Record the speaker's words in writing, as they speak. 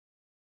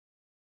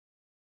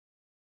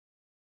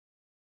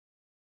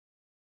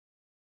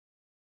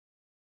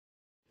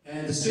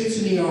And the streets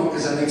of New York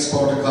is our next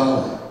port of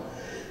call.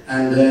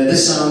 And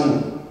this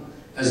song,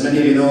 as many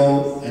of you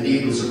know,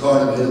 indeed was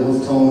recorded by the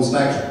Wolfe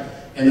back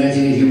in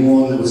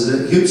 1981. It was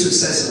a huge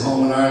success at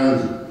home in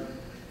Ireland.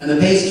 And it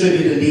pays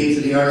tribute indeed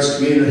to the Irish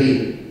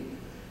community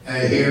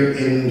here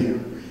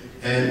in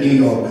New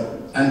York.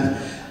 And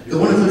the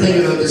wonderful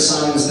thing about this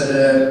song is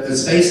that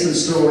it's based on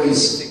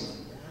stories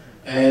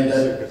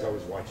that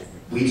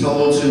we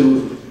told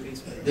to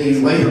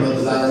the writer of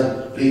the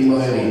ballad, Bleeding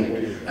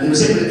Riley. And he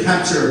was able to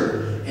capture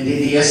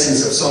indeed the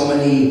essence of so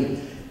many,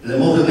 the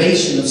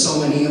motivation of so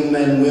many young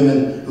men and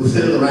women who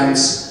fill the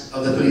ranks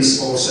of the police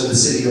force of the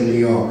city of New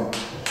York.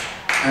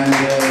 And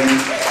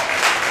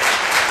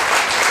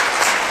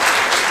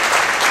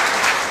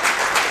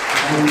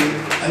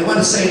I want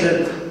to say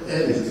that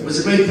it was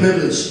a great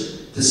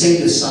privilege to sing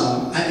this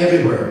song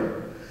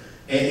everywhere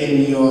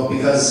in New York,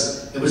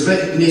 because it was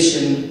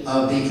recognition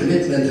of the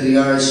commitment that the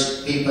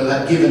Irish people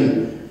had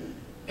given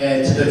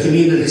to their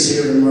communities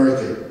here in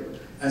America.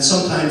 And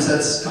sometimes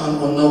that's gone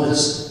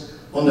unnoticed,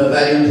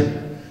 undervalued,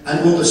 and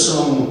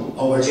undersung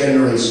over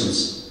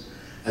generations.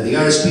 And the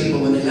Irish people,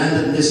 when they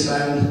landed in this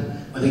land,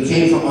 when they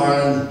came from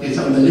Ireland, they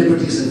found the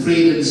liberties and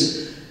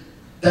freedoms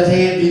that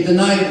they had been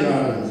denied in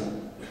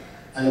Ireland.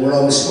 And they were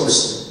always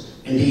first,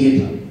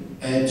 indeed,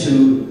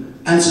 to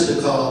answer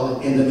the call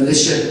in the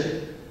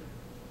militia,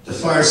 the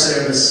fire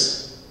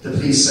service, the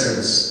police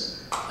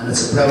service. And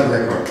it's a proud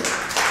record.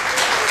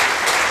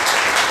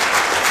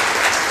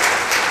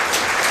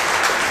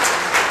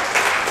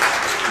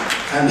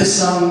 And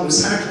this song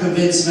was hard to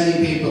convince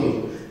many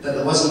people that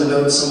it wasn't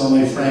about some of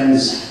my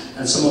friends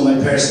and some of my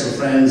personal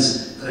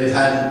friends, that I've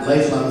had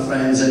lifelong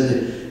friends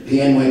in the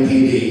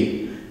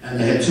NYPD.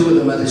 And I had two of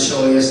them at the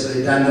show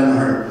yesterday, Dan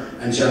Donoher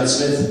and John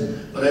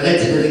Smith. But I'd like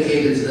to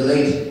dedicate it to the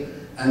late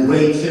and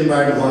great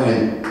Finbar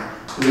Devine,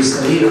 who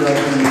is the leader of the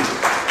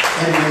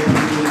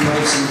NYPD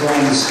Pipes and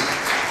Drums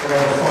for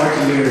over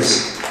 40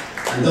 years.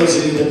 And those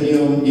of you that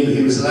knew him knew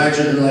he was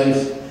larger than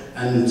life,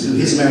 and to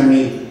his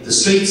memory, the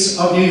streets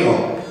of New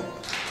York.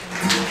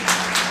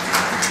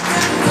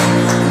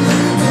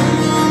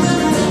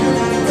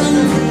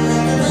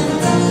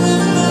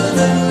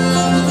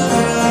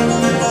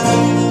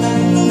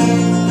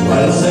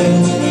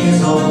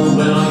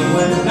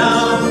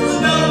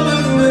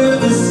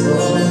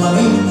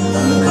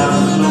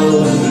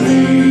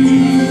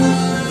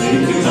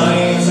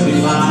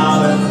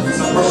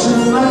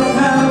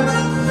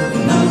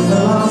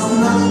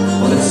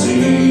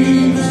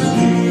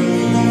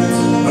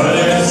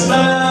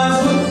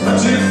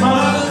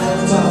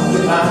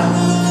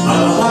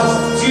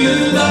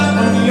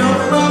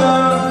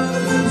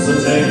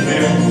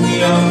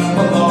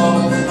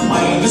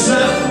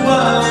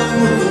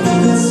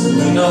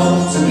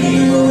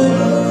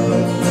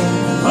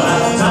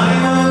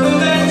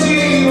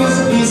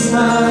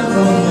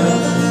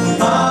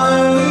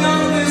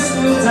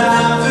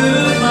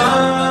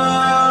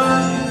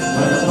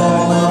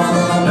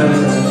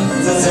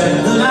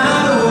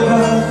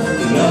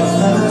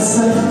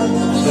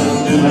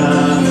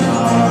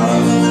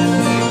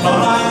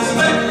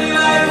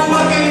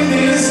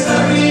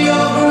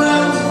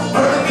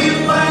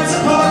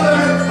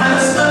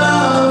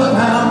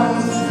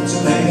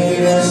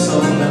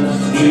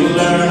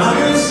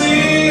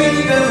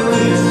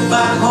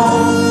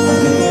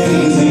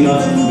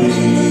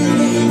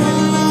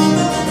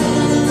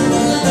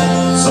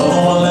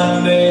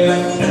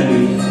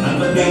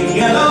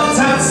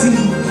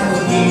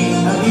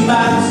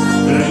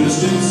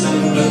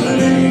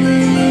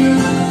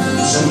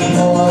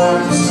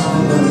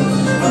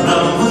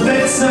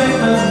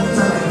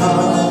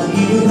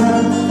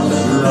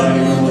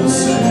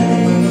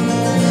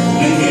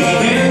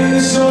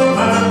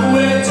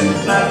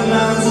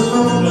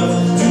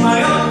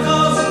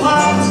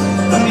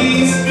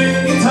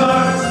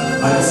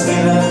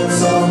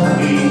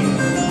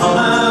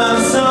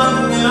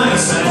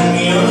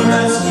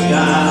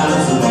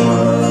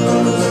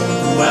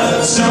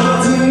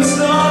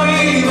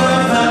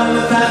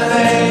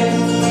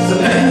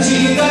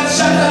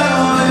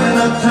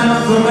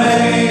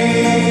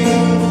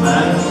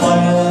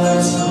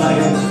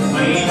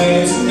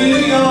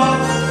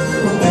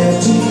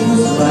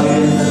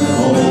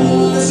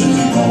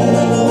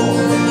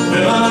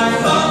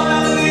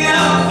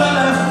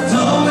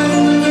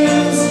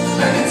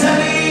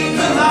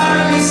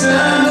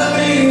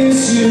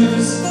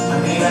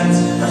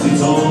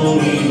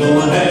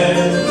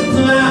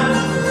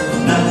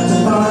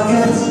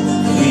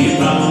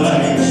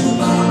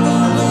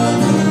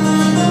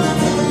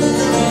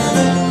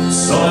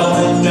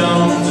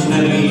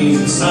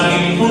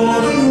 Sign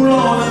for the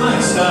road, and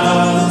I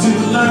started to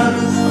learn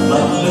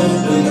about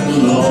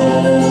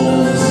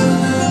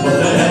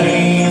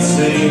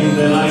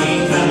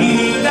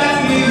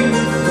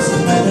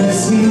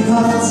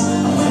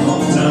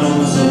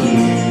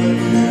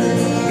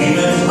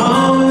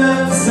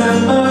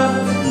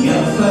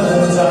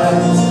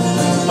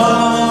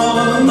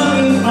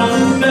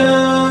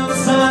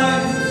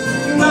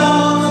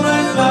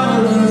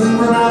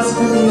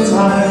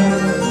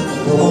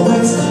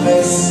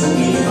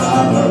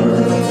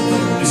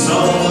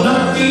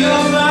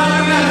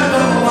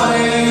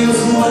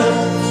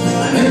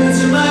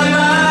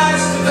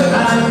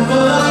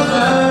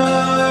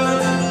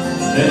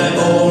Then I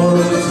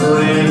boarded the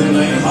train and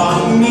I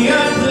caught me a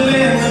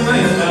plane and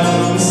I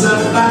found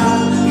myself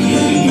back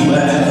in the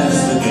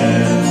US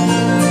again.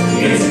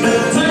 It's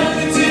been